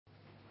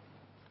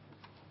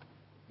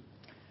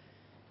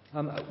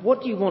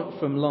What do you want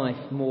from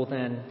life more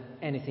than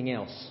anything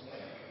else?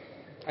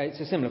 It's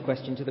a similar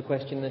question to the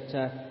question that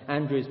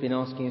Andrew has been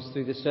asking us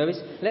through the service.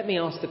 Let me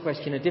ask the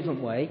question a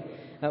different way.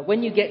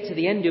 When you get to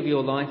the end of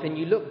your life and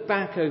you look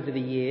back over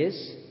the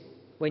years,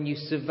 when you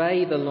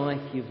survey the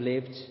life you've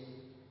lived,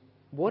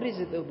 what is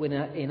it that will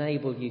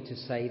enable you to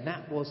say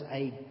that was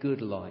a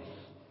good life?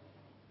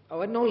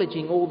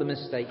 Acknowledging all the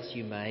mistakes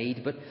you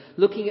made, but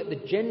looking at the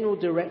general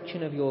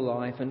direction of your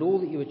life and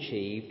all that you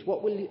achieved,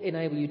 what will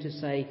enable you to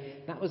say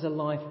that was a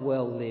life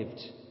well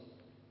lived?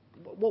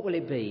 What will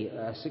it be?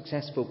 A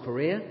successful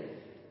career,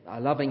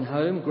 a loving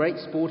home, great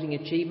sporting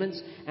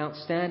achievements,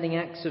 outstanding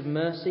acts of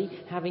mercy,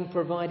 having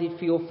provided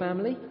for your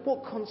family?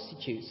 What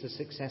constitutes a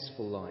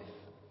successful life?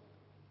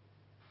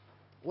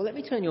 Well, let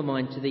me turn your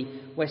mind to the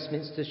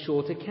Westminster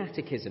Shorter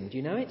Catechism. Do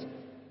you know it?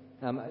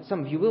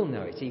 Some of you will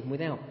know it, even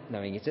without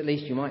knowing it. At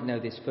least you might know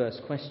this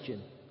first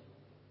question.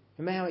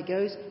 Remember how it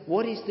goes?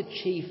 What is the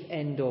chief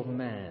end of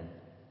man?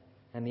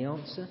 And the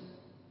answer?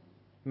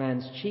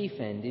 Man's chief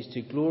end is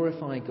to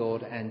glorify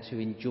God and to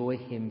enjoy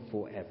Him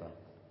forever.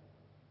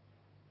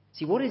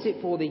 See, what is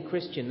it for the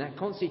Christian that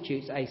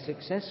constitutes a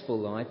successful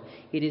life?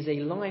 It is a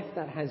life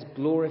that has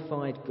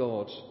glorified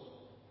God.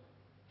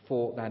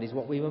 For that is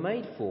what we were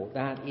made for.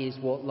 That is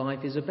what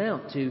life is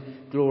about, to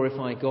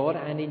glorify God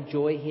and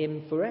enjoy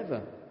Him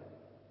forever.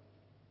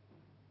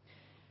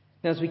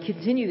 Now, as we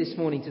continue this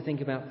morning to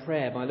think about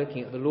prayer by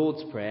looking at the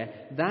Lord's Prayer,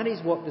 that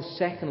is what the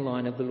second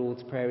line of the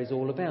Lord's Prayer is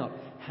all about.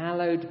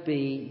 Hallowed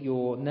be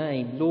your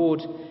name.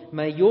 Lord,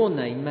 may your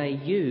name, may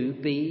you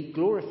be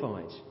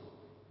glorified.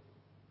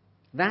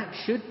 That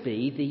should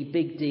be the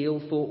big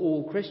deal for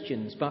all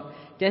Christians, but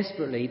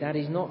desperately that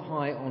is not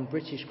high on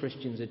British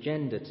Christians'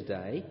 agenda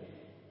today,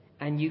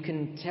 and you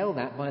can tell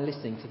that by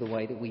listening to the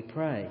way that we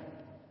pray.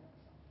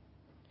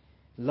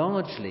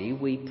 Largely,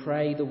 we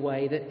pray the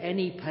way that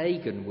any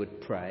pagan would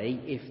pray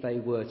if they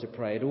were to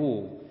pray at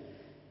all.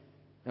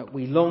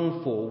 We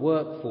long for,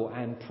 work for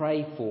and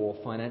pray for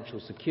financial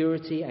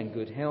security and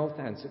good health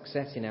and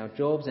success in our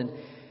jobs and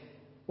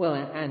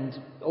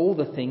all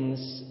the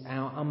things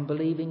our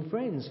unbelieving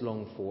friends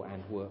long for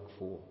and work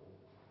for.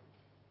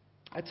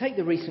 I take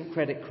the recent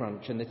credit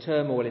crunch and the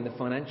turmoil in the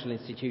financial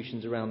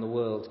institutions around the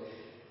world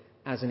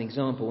as an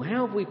example.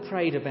 How have we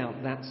prayed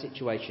about that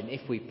situation,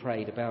 if we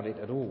prayed about it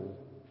at all?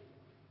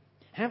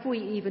 Have we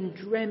even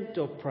dreamt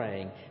of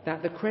praying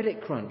that the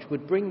credit crunch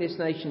would bring this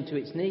nation to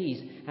its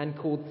knees and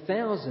cause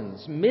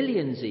thousands,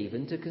 millions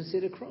even, to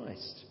consider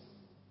Christ?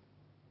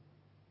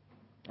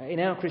 In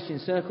our Christian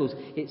circles,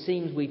 it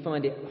seems we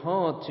find it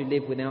hard to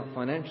live without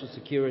financial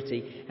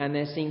security, and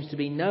there seems to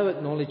be no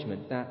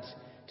acknowledgement that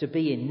to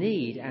be in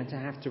need and to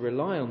have to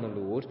rely on the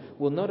Lord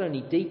will not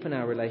only deepen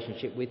our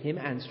relationship with Him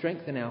and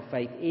strengthen our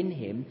faith in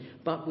Him,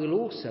 but will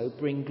also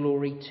bring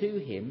glory to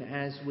Him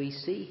as we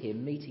see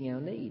Him meeting our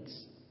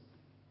needs.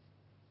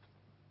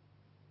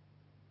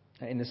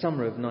 In the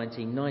summer of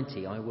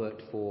 1990, I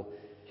worked for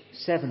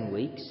 7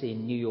 weeks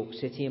in New York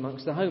City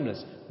amongst the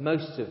homeless.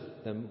 Most of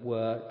them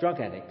were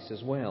drug addicts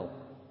as well.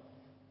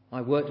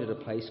 I worked at a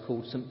place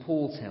called St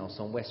Paul's House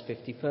on West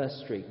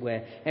 51st Street,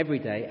 where every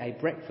day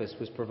a breakfast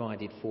was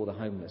provided for the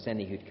homeless,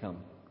 any who'd come.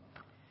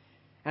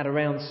 At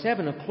around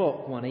 7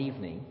 o'clock one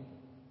evening,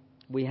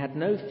 we had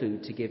no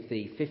food to give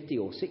the 50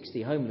 or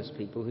 60 homeless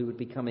people who would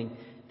be coming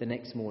the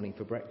next morning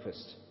for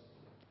breakfast.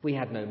 We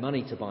had no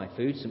money to buy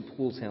food. St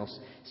Paul's House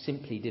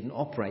simply didn't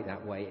operate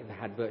that way. It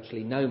had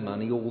virtually no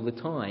money all the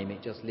time.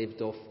 It just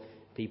lived off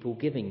people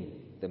giving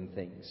them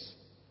things.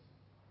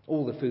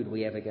 All the food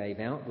we ever gave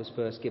out was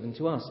first given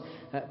to us.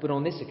 But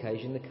on this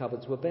occasion, the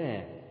cupboards were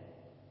bare.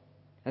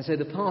 And so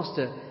the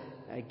pastor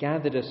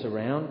gathered us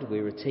around.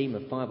 We were a team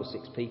of 5 or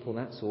 6 people,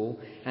 that's all.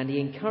 And he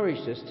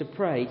encouraged us to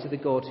pray to the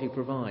God who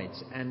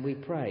provides. And we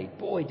prayed.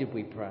 Boy, did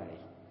we pray.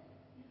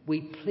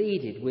 We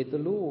pleaded with the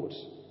Lord.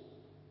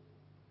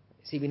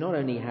 See, we not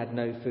only had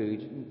no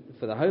food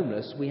for the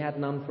homeless, we had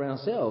none for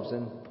ourselves,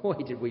 and boy,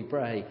 did we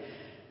pray.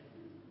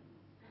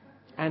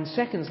 And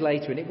seconds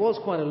later, and it was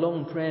quite a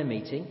long prayer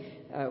meeting,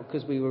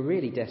 because we were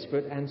really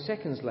desperate, and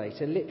seconds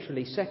later,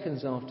 literally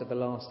seconds after the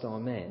last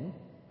Amen,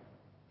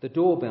 the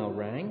doorbell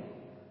rang,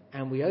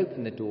 and we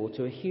opened the door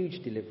to a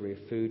huge delivery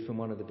of food from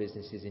one of the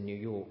businesses in New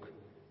York.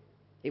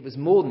 It was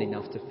more than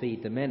enough to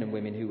feed the men and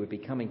women who would be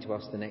coming to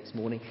us the next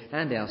morning,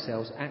 and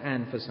ourselves,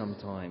 and for some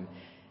time.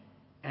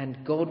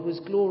 And God was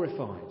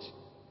glorified.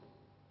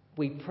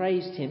 We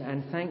praised Him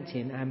and thanked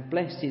Him and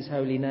blessed His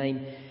holy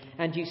name.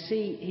 And you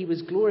see, He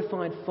was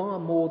glorified far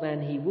more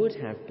than He would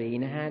have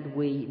been had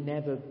we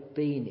never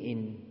been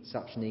in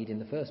such need in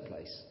the first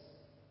place.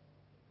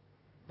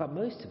 But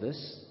most of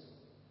us,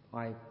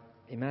 I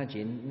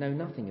imagine, know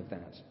nothing of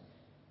that.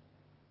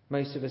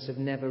 Most of us have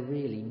never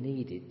really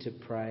needed to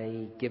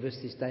pray, "Give us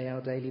this day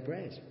our daily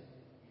bread."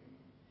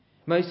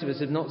 Most of us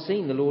have not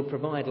seen the Lord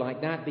provide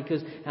like that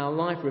because our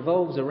life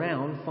revolves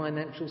around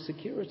financial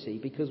security,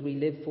 because we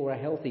live for a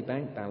healthy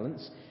bank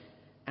balance,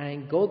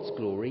 and God's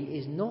glory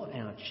is not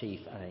our chief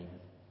aim.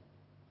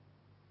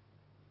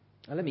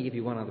 Now, let me give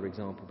you one other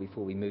example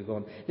before we move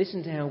on.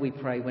 Listen to how we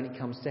pray when it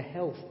comes to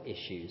health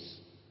issues.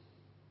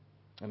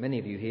 And many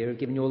of you here have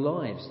given your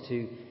lives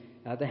to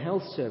the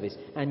health service,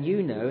 and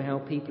you know how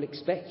people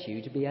expect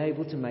you to be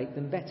able to make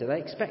them better. They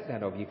expect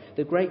that of you.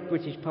 The great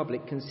British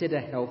public consider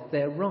health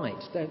their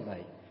right, don't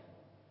they?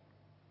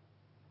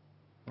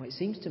 Well, it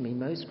seems to me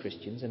most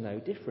Christians are no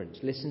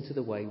different. Listen to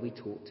the way we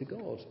talk to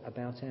God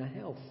about our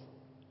health.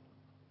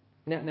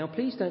 Now,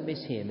 please don't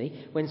mishear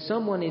me. When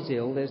someone is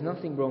ill, there's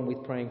nothing wrong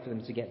with praying for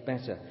them to get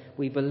better.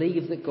 We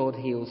believe that God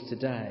heals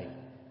today.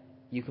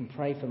 You can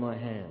pray for my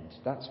hand.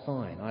 That's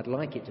fine. I'd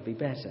like it to be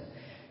better.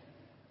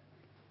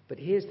 But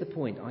here's the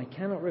point. I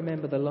cannot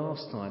remember the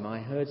last time I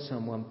heard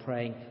someone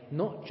praying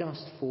not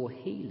just for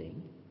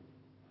healing,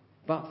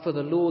 but for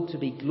the Lord to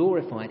be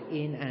glorified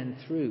in and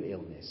through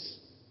illness.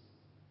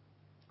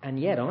 And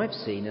yet I've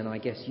seen, and I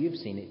guess you've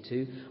seen it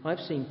too, I've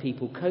seen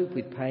people cope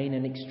with pain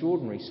and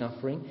extraordinary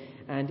suffering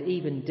and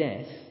even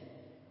death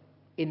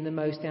in the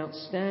most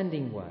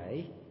outstanding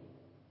way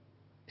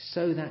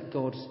so that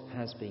God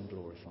has been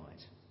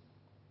glorified.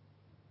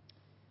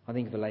 I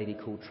think of a lady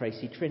called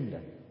Tracy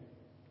Trinder.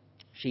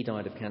 She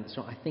died of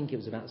cancer, I think it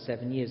was about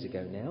 7 years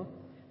ago now.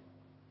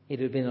 It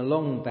had been a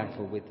long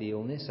battle with the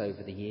illness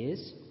over the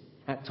years.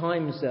 At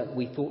times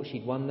we thought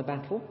she'd won the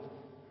battle.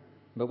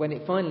 But when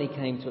it finally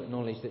came to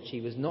acknowledge that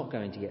she was not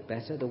going to get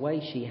better, the way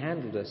she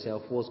handled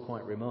herself was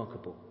quite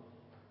remarkable.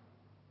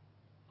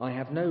 I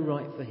have no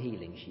right for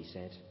healing, she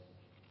said.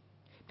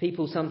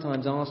 People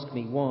sometimes ask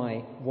me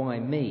why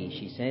me,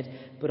 she said,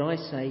 but I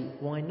say,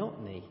 why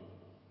not me?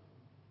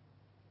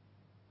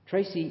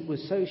 Tracy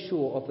was so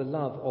sure of the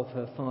love of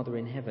her Father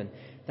in heaven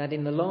that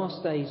in the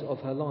last days of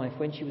her life,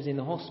 when she was in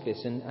the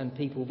hospice and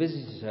people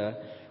visited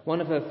her, one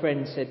of her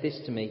friends said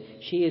this to me: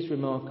 she is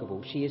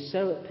remarkable. She is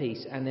so at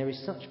peace, and there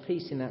is such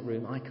peace in that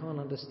room, I can't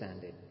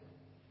understand it.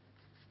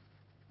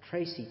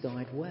 Tracy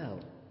died well.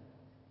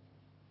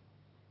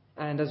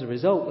 And as a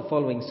result, the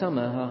following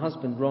summer, her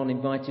husband Ron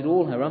invited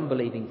all her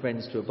unbelieving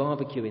friends to a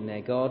barbecue in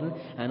their garden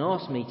and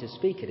asked me to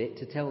speak at it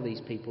to tell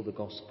these people the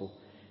gospel.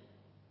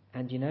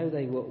 And you know,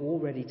 they were all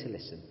ready to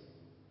listen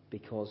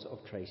because of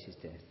Tracy's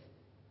death.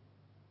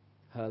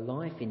 Her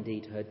life,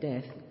 indeed her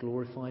death,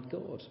 glorified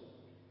God.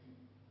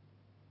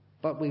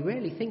 But we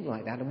rarely think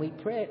like that, and we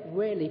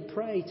rarely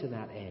pray to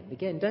that end.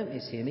 Again, don't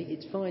mishear me.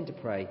 It's fine to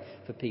pray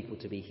for people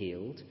to be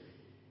healed.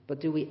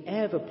 But do we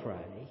ever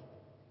pray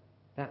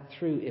that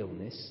through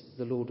illness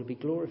the Lord will be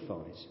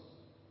glorified?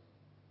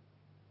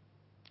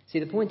 See,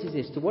 the point is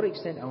this: to what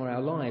extent are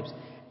our lives,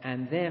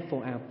 and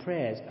therefore our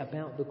prayers,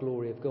 about the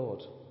glory of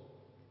God?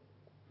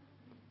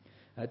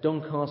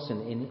 Don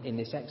Carson, in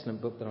this excellent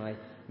book that I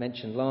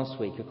mentioned last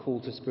week, A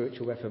Call to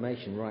Spiritual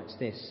Reformation, writes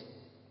this: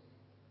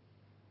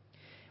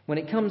 when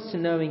it comes to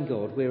knowing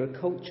God, we're a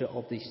culture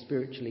of the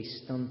spiritually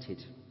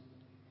stunted.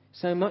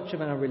 So much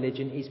of our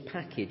religion is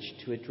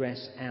packaged to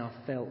address our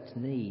felt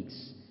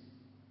needs.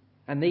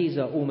 And these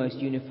are almost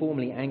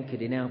uniformly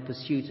anchored in our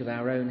pursuit of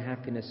our own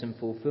happiness and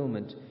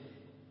fulfilment.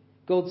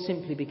 God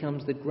simply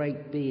becomes the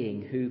great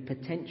being who,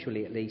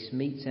 potentially at least,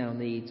 meets our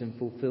needs and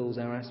fulfills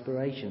our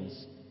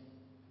aspirations.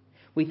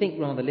 We think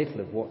rather little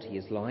of what he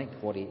is like,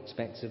 what he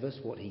expects of us,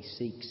 what he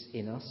seeks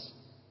in us.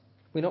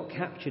 We're not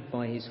captured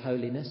by his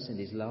holiness and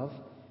his love.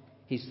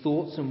 His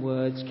thoughts and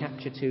words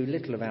capture too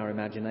little of our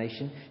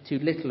imagination, too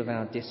little of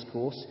our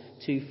discourse,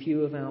 too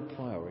few of our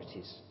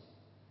priorities.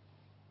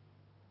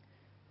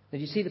 Now,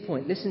 do you see the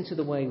point? Listen to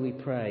the way we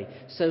pray.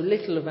 So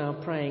little of our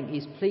praying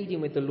is pleading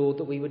with the Lord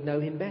that we would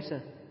know him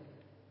better,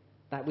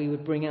 that we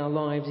would bring our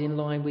lives in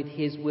line with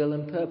his will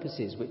and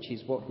purposes, which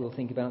is what we'll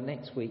think about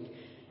next week.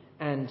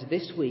 And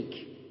this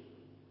week,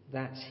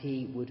 that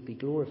he would be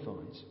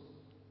glorified.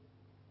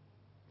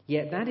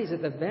 Yet that is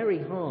at the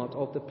very heart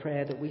of the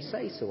prayer that we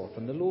say so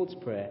often, the Lord's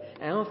Prayer.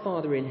 Our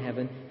Father in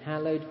heaven,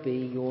 hallowed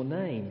be your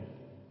name.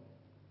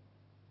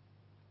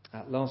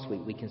 Last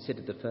week we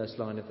considered the first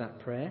line of that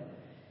prayer,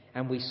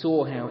 and we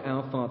saw how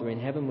our Father in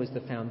heaven was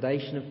the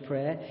foundation of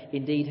prayer,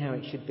 indeed how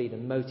it should be the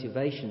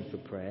motivation for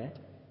prayer.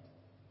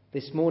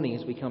 This morning,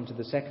 as we come to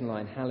the second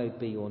line, hallowed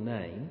be your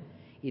name,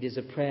 it is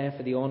a prayer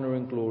for the honour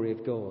and glory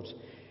of God.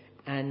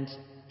 And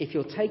if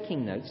you're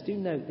taking notes, do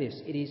note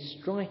this: it is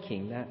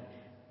striking that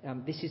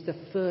this is the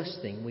first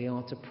thing we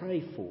are to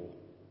pray for.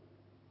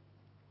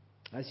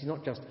 This is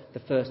not just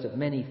the first of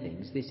many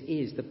things, this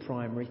is the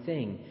primary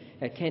thing.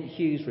 Kent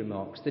Hughes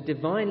remarks, the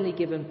divinely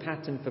given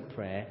pattern for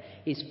prayer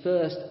is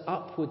first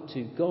upward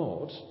to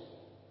God,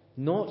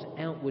 not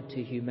outward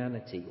to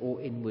humanity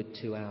or inward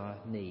to our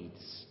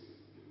needs.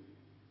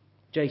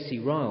 J.C.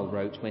 Ryle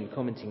wrote, when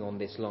commenting on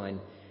this line,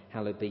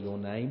 hallowed be your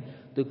name,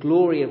 the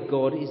glory of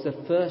God is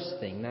the first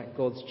thing that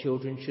God's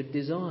children should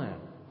desire.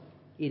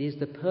 It is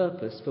the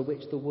purpose for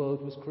which the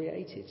world was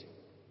created.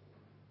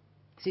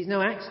 See, it's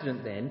no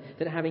accident then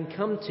that having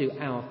come to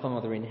our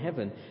Father in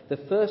heaven, the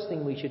first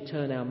thing we should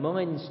turn our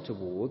minds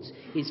towards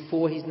is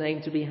for his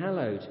name to be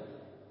hallowed.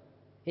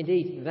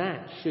 Indeed,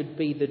 that should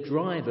be the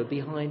driver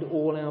behind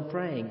all our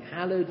praying.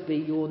 Hallowed be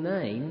your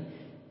name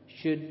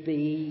should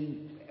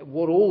be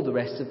what all the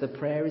rest of the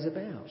prayer is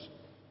about.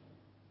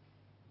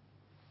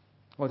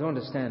 Well, to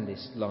understand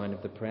this line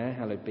of the prayer,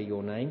 hallowed be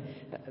your name,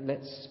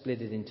 let's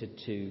split it into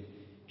two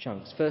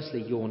chunks.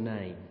 Firstly, your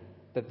name,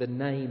 the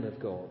name of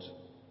God.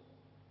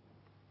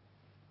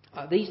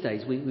 These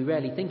days, we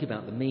rarely think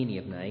about the meaning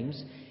of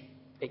names,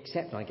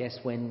 except, I guess,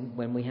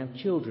 when we have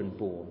children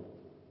born.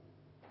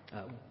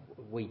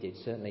 We did,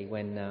 certainly,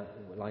 when,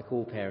 like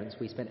all parents,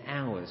 we spent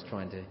hours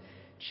trying to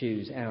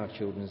choose our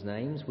children's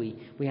names. We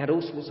had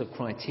all sorts of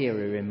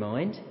criteria in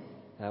mind.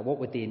 What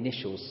would the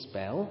initials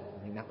spell?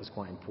 I think that was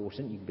quite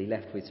important. You can be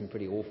left with some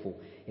pretty awful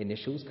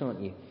initials,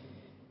 can't you?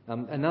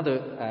 Another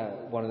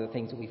one of the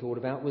things that we thought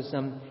about was,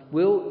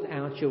 will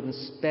our children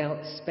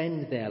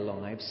spend their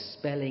lives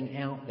spelling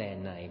out their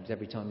names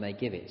every time they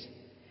give it?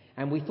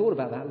 And we thought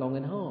about that long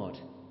and hard.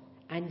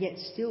 And yet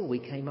still we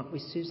came up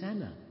with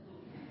Susanna.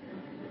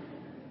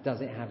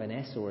 Does it have an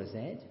S or a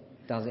Z?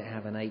 Does it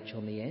have an H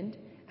on the end?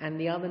 And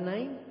the other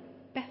name?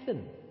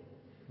 Bethan.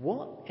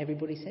 What?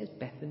 Everybody says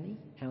Bethany.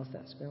 How's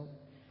that spelled?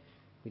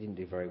 We didn't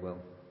do very well.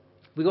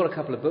 We got a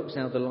couple of books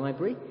out of the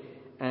library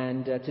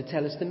and to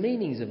tell us the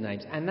meanings of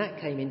names, and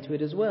that came into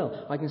it as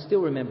well. I can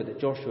still remember that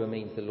Joshua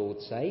means the Lord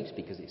saves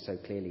because it's so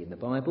clearly in the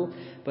Bible,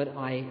 but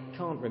I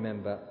can't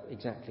remember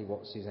exactly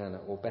what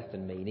Susanna or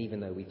Bethan mean, even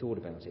though we thought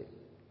about it.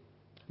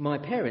 My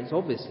parents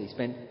obviously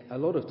spent a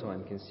lot of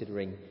time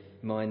considering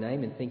my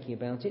name and thinking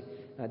about it.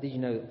 Did you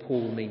know that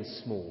Paul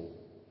means small?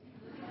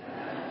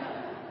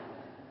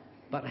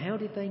 But how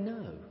did they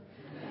know?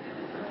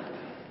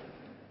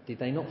 Did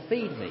they not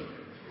feed me?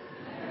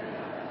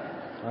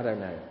 I don't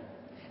know.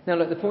 Now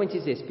look, the point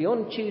is this.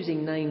 Beyond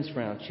choosing names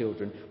for our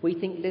children, we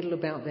think little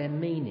about their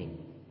meaning.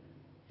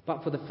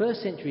 But for the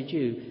first century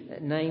Jew,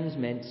 names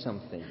meant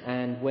something.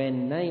 And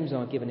when names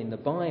are given in the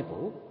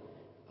Bible,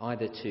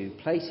 either to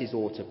places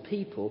or to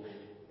people,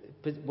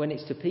 but when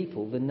it's to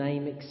people, the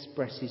name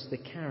expresses the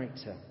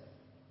character.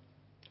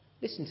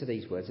 Listen to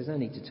these words. There's no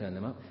need to turn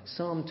them up.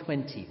 Psalm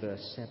 20,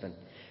 verse 7.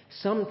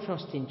 Some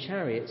trust in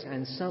chariots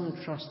and some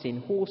trust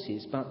in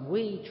horses, but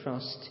we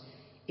trust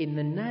in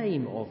the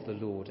name of the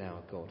Lord our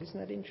God. Isn't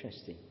that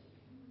interesting?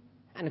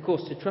 And of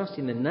course, to trust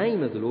in the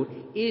name of the Lord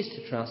is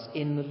to trust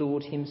in the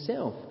Lord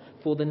himself,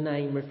 for the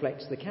name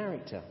reflects the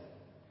character.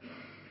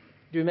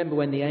 Do you remember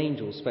when the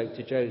angel spoke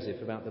to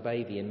Joseph about the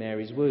baby in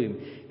Mary's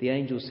womb? The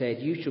angel said,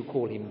 "You shall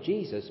call him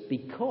Jesus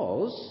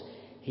because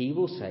he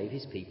will save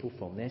his people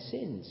from their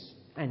sins."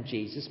 And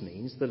Jesus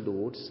means the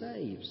Lord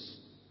saves.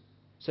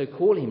 So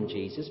call him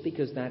Jesus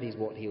because that is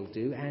what he'll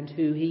do and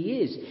who he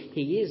is.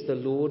 He is the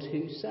Lord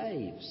who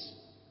saves.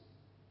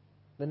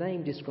 The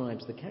name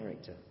describes the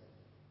character.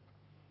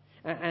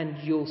 And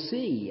you'll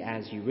see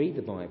as you read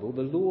the Bible,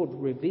 the Lord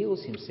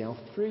reveals himself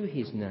through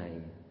his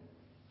name.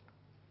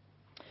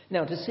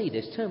 Now, to see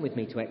this, turn with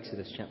me to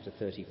Exodus chapter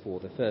 34,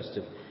 the first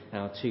of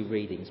our two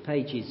readings,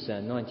 pages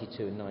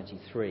 92 and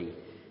 93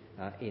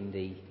 in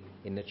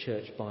the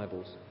church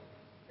Bibles.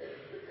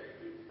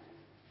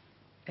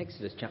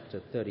 Exodus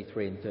chapter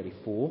 33 and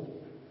 34.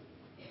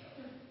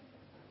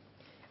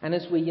 And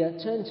as we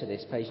turn to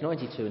this, page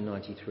 92 and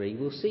 93,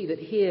 we'll see that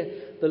here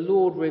the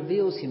Lord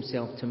reveals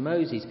himself to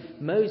Moses.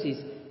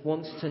 Moses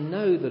wants to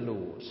know the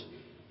Lord.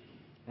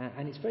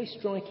 And it's very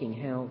striking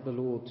how the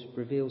Lord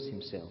reveals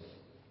himself.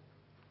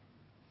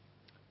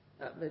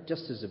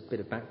 Just as a bit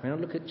of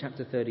background, look at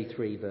chapter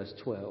 33, verse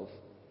 12.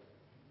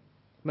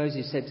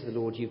 Moses said to the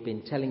Lord, "You've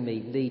been telling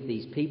me, lead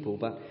these people,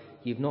 but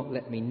you've not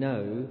let me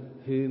know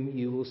whom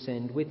you will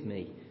send with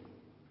me.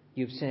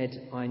 You've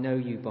said, I know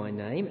you by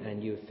name,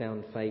 and you have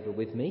found favour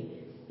with me.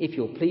 If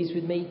you're pleased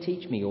with me,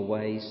 teach me your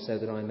ways, so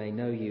that I may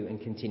know you and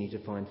continue to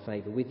find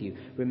favour with you.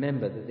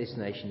 Remember that this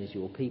nation is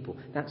your people."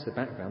 That's the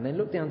background. Then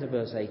look down to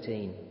verse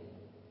 18.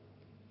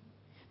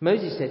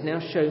 Moses said, "Now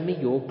show me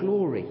your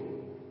glory."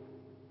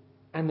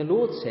 And the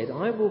Lord said,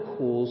 "I will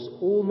cause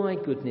all my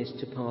goodness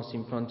to pass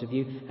in front of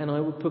you, and I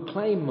will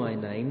proclaim my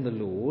name, the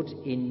Lord,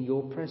 in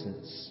your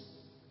presence."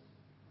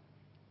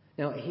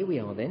 Now, here we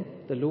are then.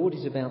 The Lord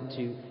is about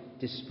to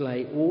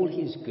display all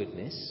his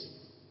goodness.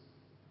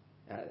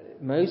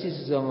 Moses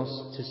is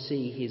asked to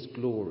see his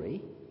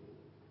glory.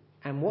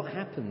 And what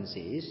happens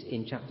is,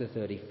 in chapter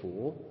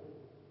 34,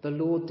 the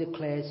Lord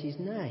declares his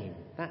name.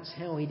 That's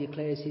how he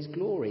declares his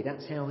glory.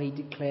 That's how he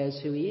declares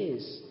who he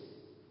is.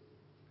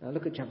 Now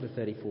look at chapter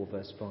 34,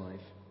 verse 5.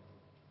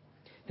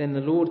 Then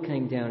the Lord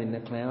came down in the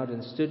cloud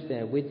and stood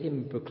there with him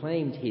and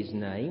proclaimed his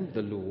name,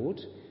 the Lord.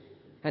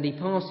 And he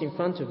passed in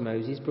front of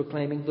Moses,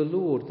 proclaiming, the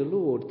Lord,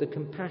 the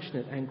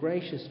compassionate and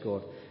gracious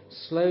God,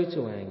 slow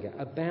to anger,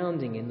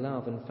 abounding in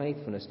love and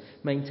faithfulness,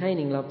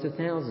 maintaining love to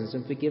thousands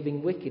and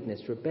forgiving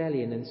wickedness,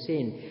 rebellion and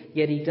sin.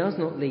 Yet he does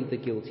not leave the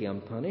guilty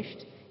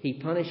unpunished. He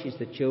punishes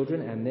the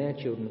children and their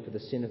children for the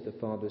sin of the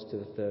fathers to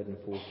the third and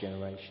fourth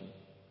generation.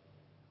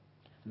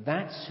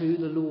 That's who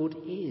the Lord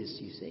is,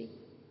 you see.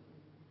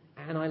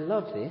 And I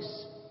love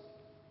this.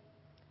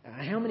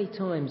 How many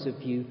times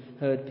have you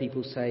heard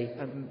people say,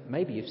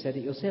 maybe you've said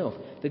it yourself,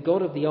 the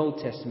God of the Old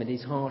Testament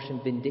is harsh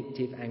and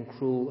vindictive and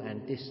cruel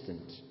and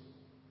distant?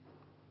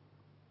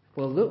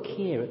 Well, look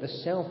here at the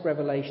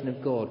self-revelation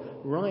of God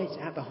right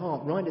at the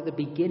heart, right at the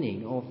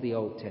beginning of the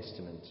Old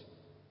Testament.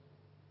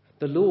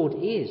 The Lord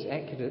is,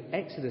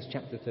 Exodus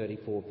chapter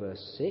 34,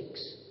 verse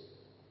 6.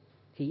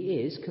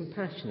 He is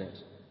compassionate,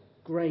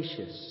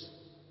 gracious,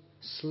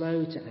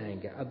 slow to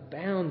anger,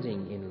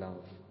 abounding in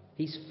love.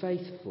 He's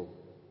faithful.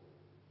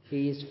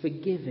 He is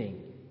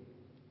forgiving.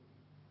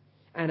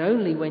 And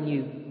only when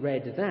you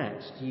read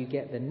that do you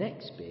get the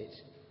next bit,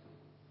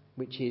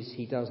 which is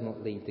he does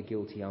not leave the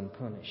guilty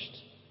unpunished.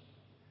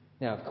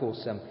 Now, of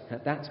course,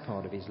 that's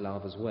part of his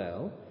love as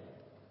well.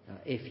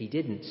 If he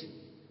didn't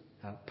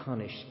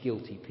punish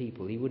guilty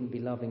people, he wouldn't be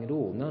loving at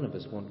all. None of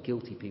us want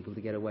guilty people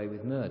to get away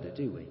with murder,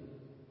 do we?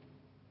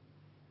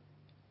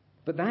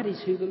 But that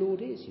is who the Lord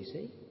is, you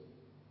see.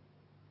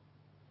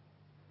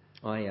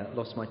 I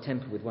lost my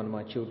temper with one of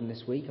my children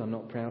this week. I'm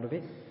not proud of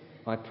it.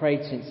 I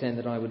prayed since then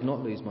that I would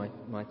not lose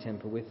my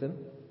temper with them.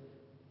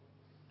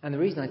 And the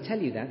reason I tell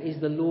you that is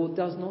the Lord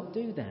does not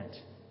do that.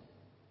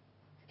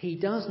 He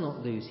does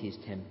not lose his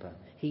temper.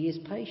 He is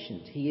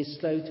patient. He is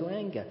slow to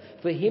anger.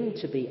 For him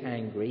to be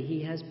angry,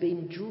 he has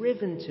been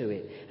driven to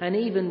it. And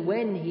even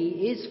when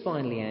he is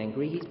finally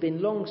angry, he's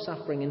been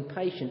long-suffering and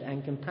patient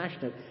and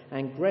compassionate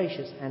and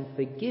gracious and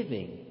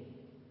forgiving.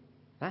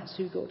 That's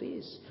who God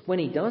is. When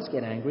he does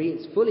get angry,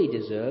 it's fully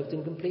deserved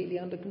and completely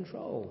under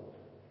control.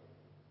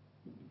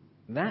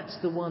 That's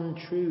the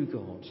one true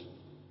God.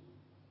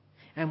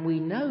 And we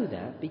know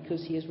that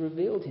because he has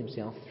revealed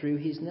himself through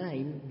his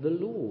name, the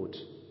Lord.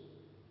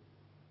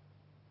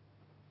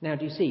 Now,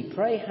 do you see,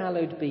 pray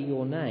hallowed be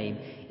your name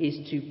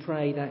is to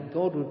pray that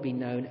God would be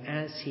known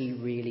as he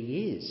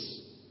really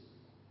is.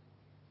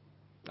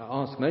 I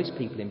ask most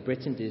people in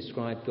Britain to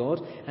describe God,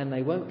 and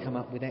they won't come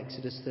up with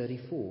Exodus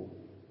 34.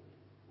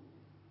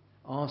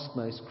 Ask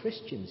most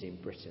Christians in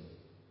Britain,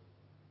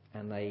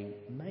 and they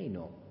may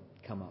not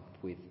come up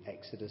with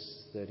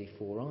Exodus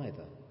 34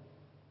 either.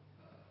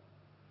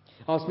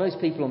 Ask most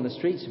people on the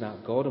streets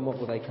about God, and what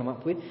will they come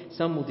up with?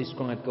 Some will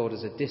describe God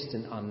as a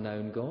distant,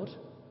 unknown God.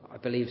 I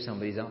believe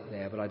somebody's up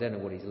there, but I don't know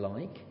what he's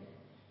like.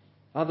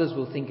 Others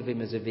will think of him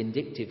as a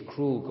vindictive,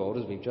 cruel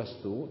God, as we've just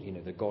thought,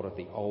 the God of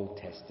the Old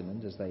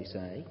Testament, as they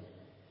say.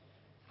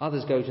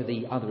 Others go to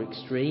the other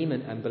extreme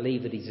and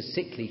believe that he's a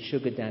sickly,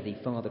 sugar daddy,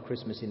 Father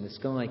Christmas in the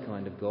sky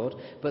kind of God,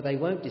 but they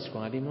won't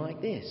describe him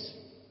like this.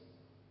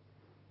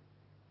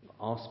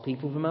 Ask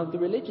people from other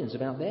religions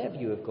about their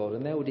view of God,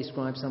 and they will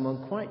describe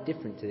someone quite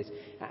different to this.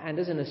 And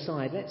as an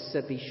aside, let's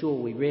be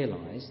sure we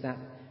realise that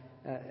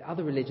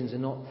other religions are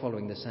not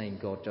following the same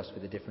God just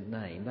with a different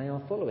name. They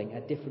are following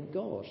a different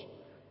God.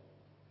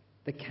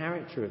 The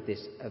character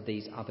of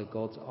these other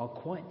gods are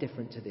quite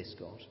different to this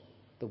God,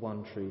 the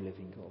one true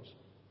living God.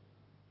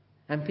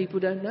 And people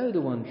don't know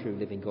the one true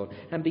living God.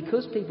 And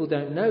because people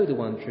don't know the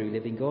one true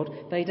living God,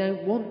 they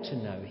don't want to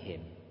know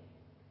him.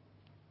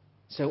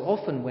 So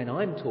often when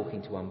I'm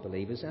talking to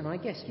unbelievers, and I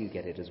guess you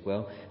get it as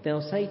well,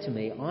 they'll say to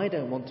me, I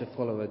don't want to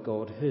follow a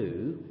God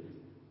who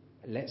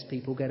lets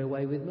people get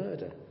away with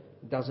murder,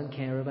 doesn't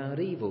care about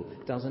evil,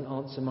 doesn't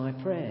answer my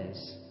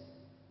prayers.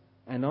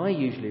 And I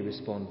usually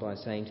respond by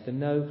saying to them,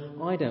 no,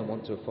 I don't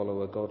want to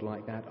follow a God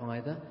like that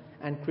either,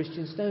 and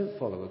Christians don't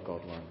follow a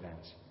God like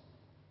that.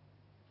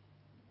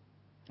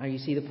 Now you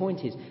see, the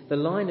point is, the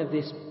line of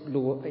this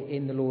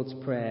in the Lord's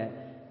Prayer,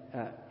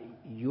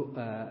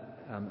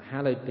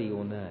 hallowed be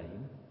your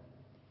name,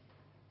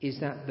 is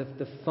that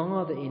the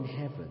Father in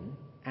heaven,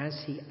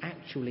 as he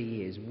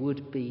actually is,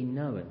 would be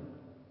known.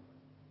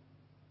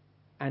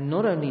 And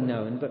not only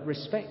known, but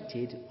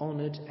respected,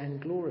 honoured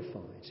and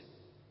glorified.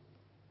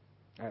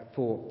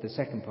 For the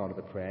second part of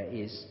the prayer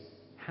is,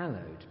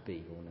 hallowed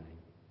be your name.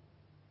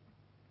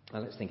 Now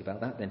let's think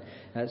about that then.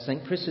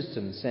 St.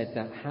 Chrysostom said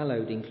that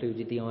hallowed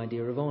included the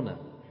idea of honour.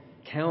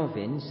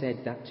 Calvin said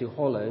that to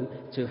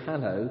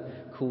hallow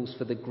calls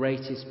for the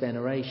greatest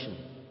veneration.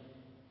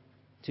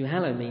 To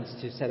hallow means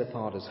to set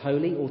apart as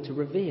holy or to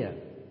revere.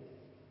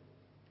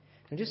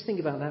 And just think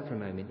about that for a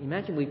moment.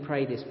 Imagine we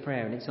pray this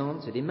prayer and it's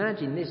answered.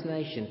 Imagine this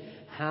nation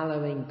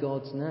hallowing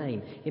God's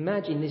name.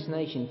 Imagine this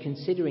nation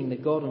considering the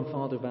God and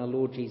Father of our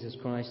Lord Jesus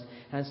Christ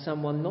as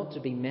someone not to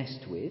be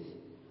messed with,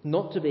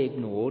 not to be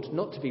ignored,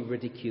 not to be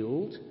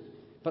ridiculed,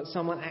 but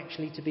someone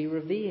actually to be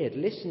revered,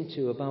 listened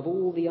to above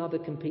all the other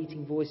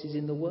competing voices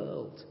in the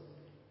world.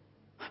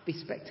 That'd be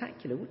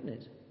spectacular, wouldn't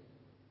it?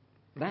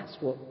 That's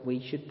what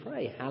we should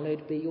pray.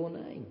 Hallowed be your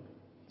name.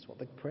 That's what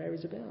the prayer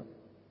is about.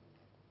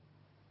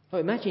 Oh,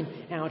 imagine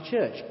our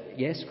church.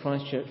 Yes,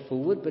 Christ Church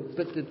Forward, but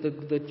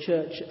the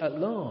church at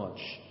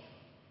large.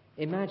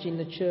 Imagine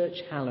the church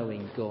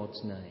hallowing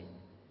God's name.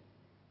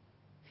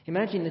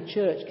 Imagine the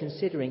church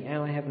considering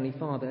our Heavenly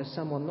Father as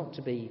someone not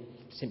to be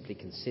simply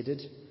considered,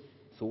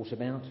 thought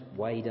about,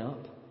 weighed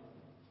up,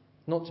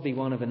 not to be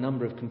one of a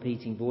number of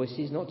competing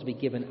voices, not to be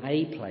given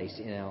a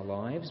place in our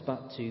lives,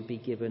 but to be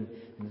given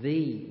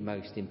the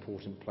most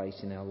important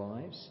place in our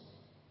lives.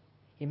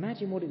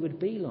 Imagine what it would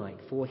be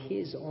like for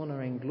his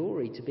honour and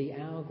glory to be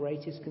our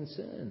greatest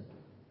concern.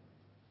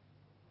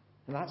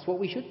 And that's what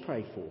we should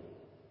pray for.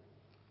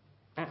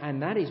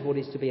 And that is what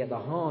is to be at the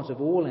heart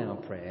of all our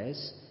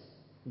prayers.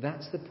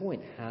 That's the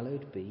point.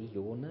 Hallowed be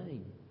your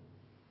name.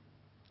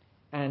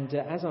 And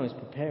as I was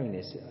preparing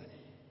this,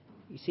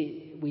 you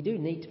see, we do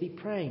need to be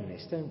praying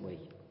this, don't we?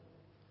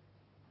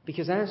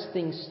 Because as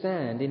things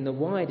stand in the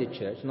wider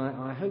church, and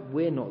I hope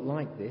we're not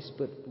like this,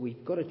 but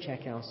we've got to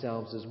check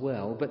ourselves as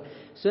well, but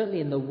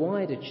certainly in the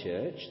wider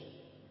church,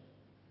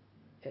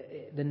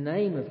 the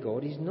name of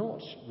God is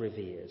not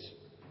revered.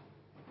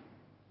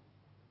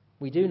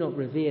 We do not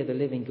revere the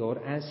living God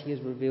as he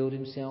has revealed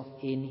himself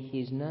in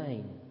his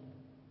name.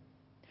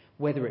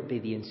 Whether it be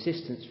the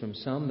insistence from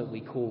some that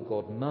we call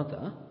God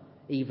Mother,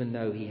 even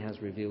though he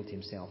has revealed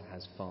himself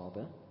as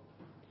Father,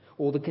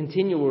 or the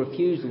continual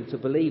refusal to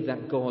believe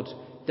that God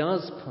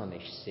does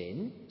punish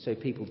sin, so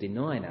people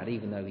deny that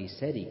even though he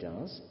said he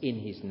does, in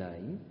his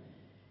name,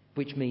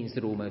 which means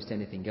that almost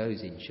anything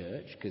goes in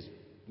church, because,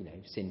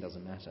 sin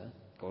doesn't matter,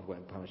 God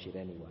won't punish it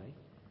anyway.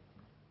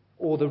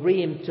 Or the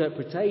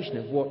reinterpretation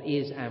of what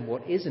is and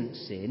what isn't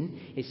sin,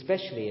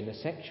 especially in the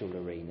sexual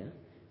arena.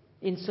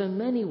 In so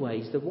many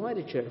ways, the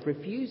wider church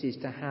refuses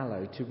to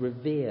hallow, to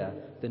revere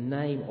the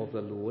name of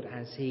the Lord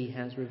as he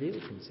has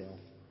revealed himself.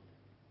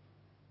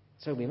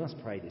 So we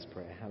must pray this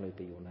prayer, hallowed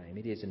be your name.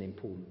 It is an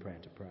important prayer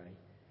to pray.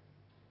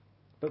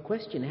 But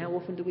question, how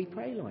often do we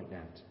pray like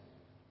that?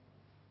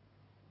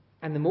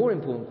 And the more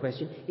important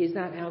question, is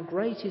that our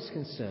greatest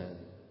concern?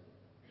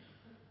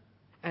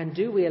 And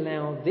do we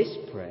allow this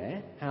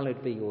prayer,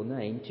 hallowed be your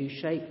name, to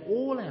shape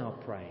all our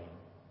praying?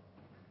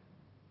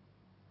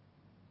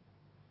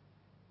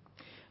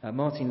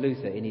 Martin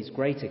Luther, in his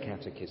Greater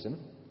Catechism,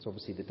 it's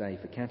obviously the day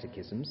for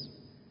catechisms,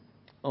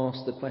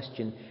 asked the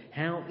question,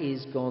 how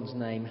is God's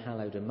name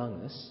hallowed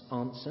among us?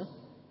 Answer,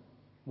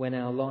 when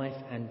our life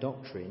and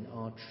doctrine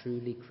are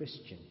truly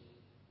Christian.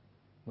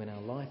 When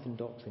our life and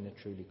doctrine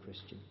are truly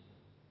Christian.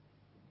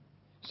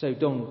 So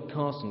Don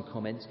Carson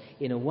comments,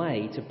 in a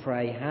way, to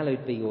pray,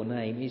 hallowed be your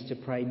name, is to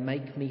pray,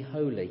 make me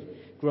holy.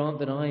 Grant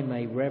that I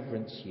may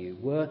reverence you.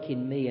 Work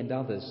in me and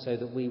others so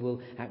that we will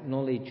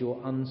acknowledge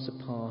your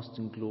unsurpassed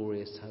and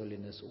glorious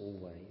holiness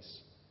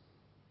always.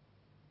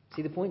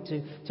 See, the point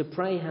to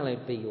pray,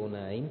 hallowed be your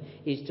name,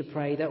 is to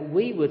pray that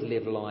we would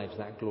live lives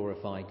that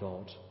glorify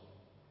God.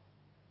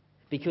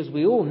 Because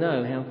we all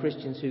know how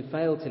Christians who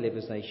fail to live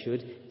as they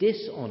should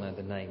dishonour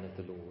the name of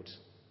the Lord.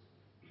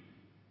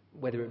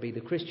 Whether it be the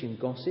Christian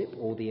gossip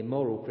or the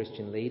immoral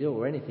Christian leader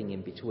or anything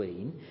in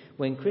between,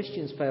 when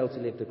Christians fail to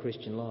live the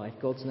Christian life,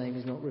 God's name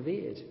is not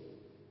revered.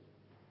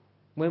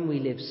 When we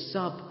live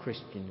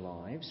sub-Christian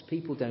lives,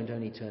 people don't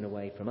only turn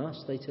away from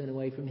us, they turn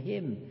away from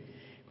him,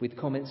 with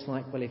comments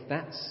like, well, if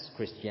that's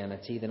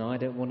Christianity, then I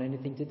don't want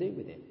anything to do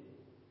with it.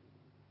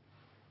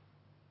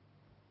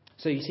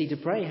 So you see, to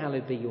pray,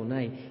 hallowed be your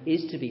name,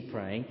 is to be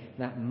praying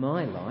that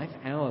my life,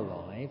 our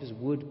lives,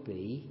 would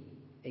be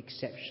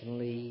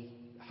exceptionally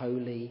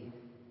holy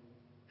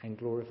and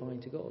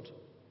glorifying to God.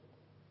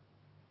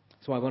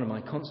 That's why one of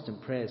my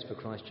constant prayers for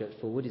Christ Church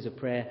Forward is a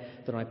prayer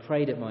that I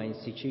prayed at my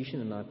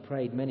institution, and I've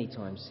prayed many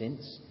times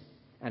since,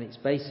 and it's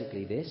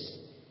basically this,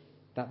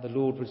 that the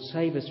Lord would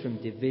save us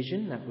from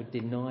division, that would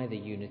deny the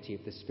unity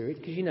of the Spirit,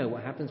 because you know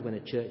what happens when a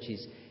church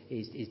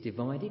is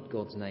divided,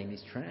 God's name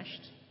is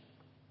trashed.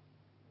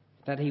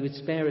 That he would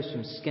spare us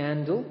from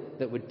scandal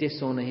that would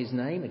dishonour his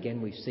name,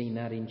 again we've seen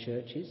that in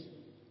churches,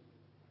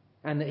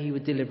 and that he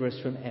would deliver us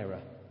from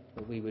error,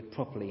 that we would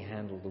properly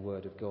handle the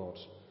word of God,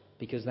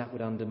 because that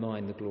would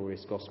undermine the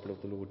glorious gospel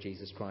of the Lord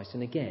Jesus Christ,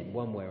 and again,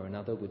 one way or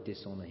another, would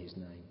dishonour his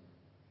name.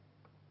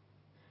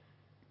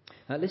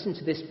 Listen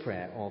to this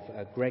prayer of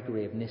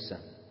Gregory of Nyssa.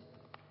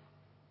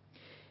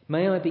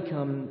 May I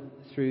become,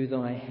 through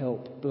thy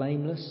help,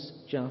 blameless,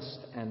 just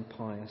and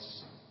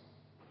pious.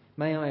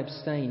 May I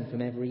abstain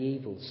from every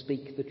evil,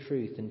 speak the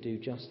truth and do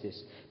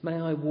justice. May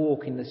I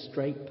walk in the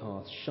straight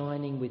path,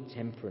 shining with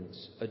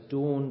temperance,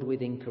 adorned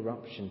with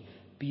incorruption,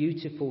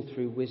 beautiful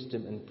through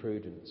wisdom and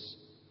prudence.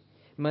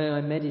 May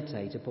I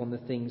meditate upon the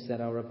things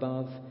that are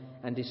above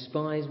and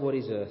despise what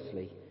is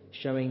earthly,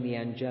 showing the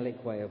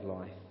angelic way of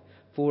life.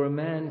 For a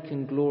man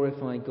can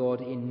glorify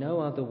God in no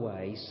other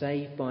way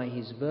save by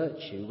his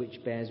virtue,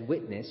 which bears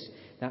witness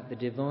that the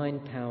divine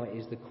power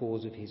is the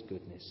cause of his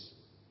goodness.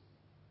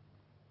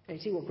 You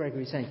see what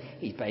Gregory is saying?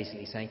 He's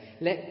basically saying,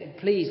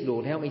 please,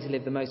 Lord, help me to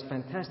live the most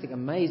fantastic,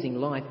 amazing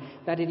life,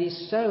 that it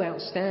is so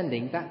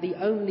outstanding that the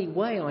only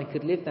way I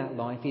could live that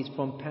life is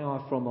from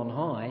power from on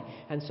high,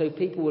 and so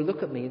people will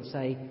look at me and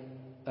say,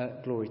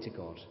 glory to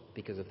God,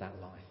 because of that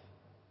life.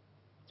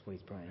 That's what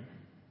he's praying.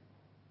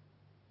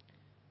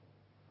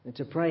 And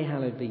to pray,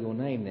 hallowed be your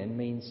name, then,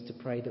 means to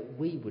pray that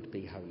we would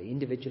be holy,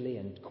 individually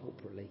and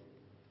corporately,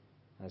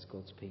 as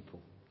God's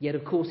people. Yet,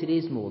 of course, it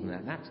is more than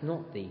that. That's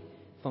not the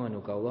final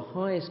goal. The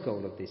highest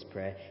goal of this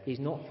prayer is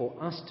not for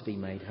us to be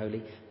made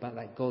holy, but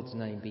that God's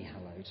name be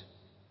hallowed.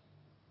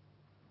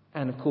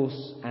 And, of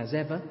course, as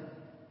ever,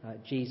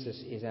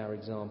 Jesus is our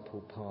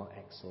example par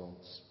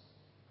excellence.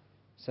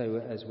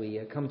 So, as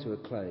we come to a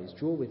close,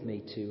 come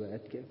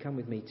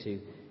with me to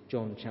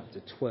John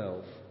chapter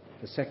 12,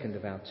 the second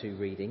of our two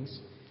readings.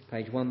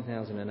 Page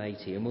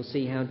 1080, and we'll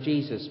see how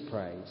Jesus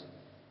prayed.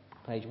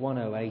 Page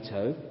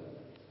 1080,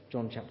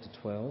 John chapter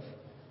 12.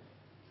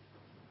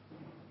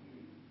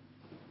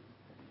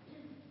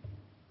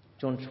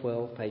 John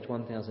 12, page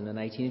 1080.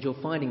 And as you're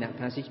finding that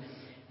passage,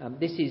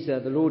 This is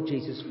the Lord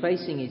Jesus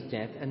facing his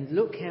death, and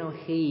look how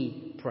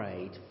he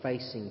prayed,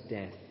 facing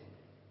death.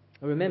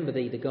 I remember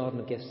the Garden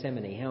of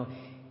Gethsemane, how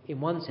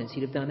in one sense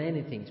he'd have done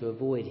anything to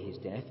avoid his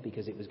death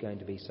because it was going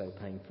to be so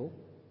painful.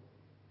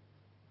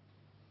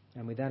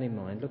 And with that in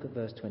mind, look at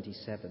verse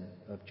 27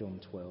 of John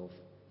 12.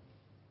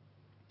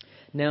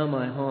 "Now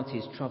my heart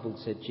is troubled,"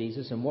 said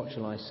Jesus, "and what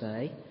shall I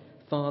say?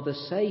 Father,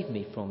 save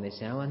me from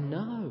this hour.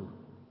 No,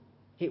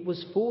 it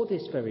was for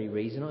this very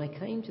reason I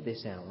came to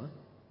this hour.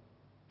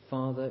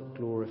 Father,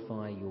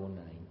 glorify your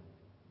name."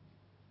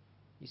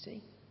 You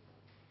see,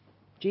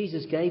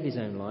 Jesus gave his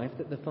own life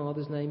that the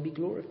Father's name be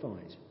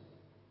glorified.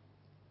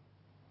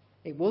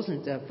 It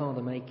wasn't,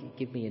 Father,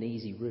 give me an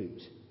easy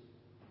route.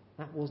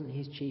 That wasn't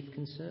his chief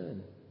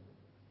concern.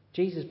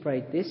 Jesus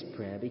prayed this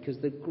prayer because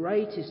the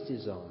greatest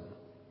desire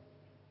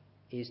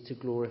is to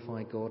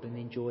glorify God and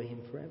enjoy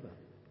him forever.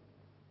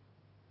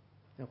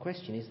 Now,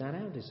 question, is that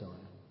our desire?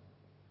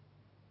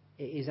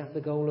 Is that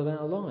the goal of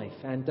our life?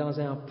 And does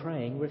our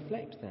praying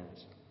reflect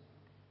that?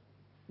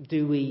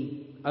 Do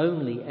we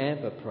only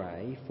ever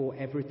pray for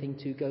everything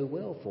to go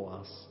well for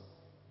us?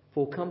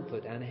 For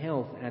comfort and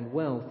health and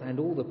wealth and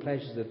all the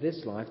pleasures of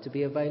this life to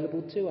be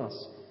available to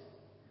us?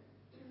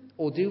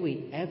 Or do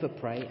we ever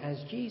pray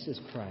as Jesus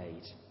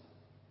prayed?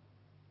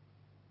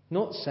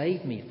 Not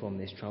save me from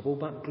this trouble,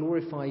 but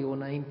glorify your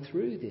name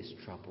through this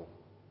trouble.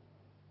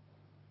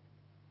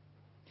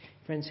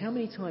 Friends, how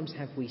many times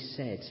have we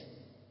said,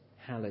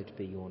 "Hallowed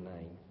be your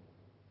name"?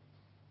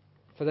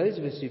 For those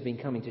of us who've been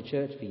coming to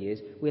church for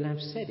years, we'll have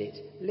said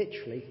it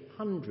literally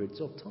hundreds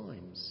of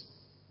times.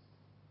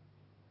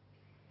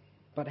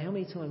 But how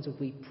many times have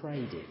we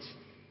prayed it?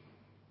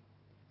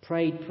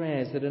 Prayed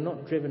prayers that are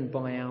not driven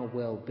by our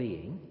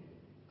well-being,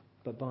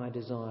 but by a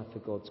desire for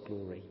God's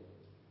glory,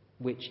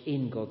 which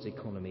in God's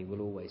economy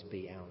will always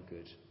be our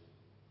good.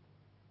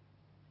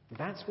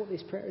 That's what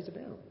this prayer is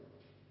about.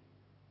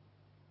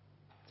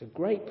 It's a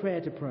great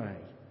prayer to pray.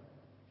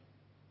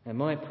 And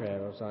my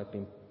prayer, as I've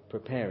been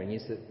preparing,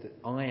 is that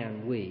I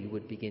and we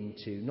would begin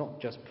to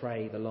not just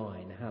pray the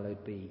line,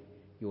 "Hallowed be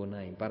your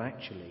name," but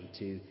actually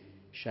to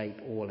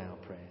shape all our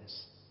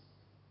prayers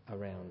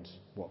around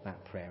what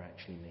that prayer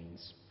actually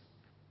means.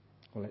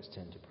 Well, let's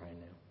turn to prayer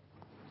now.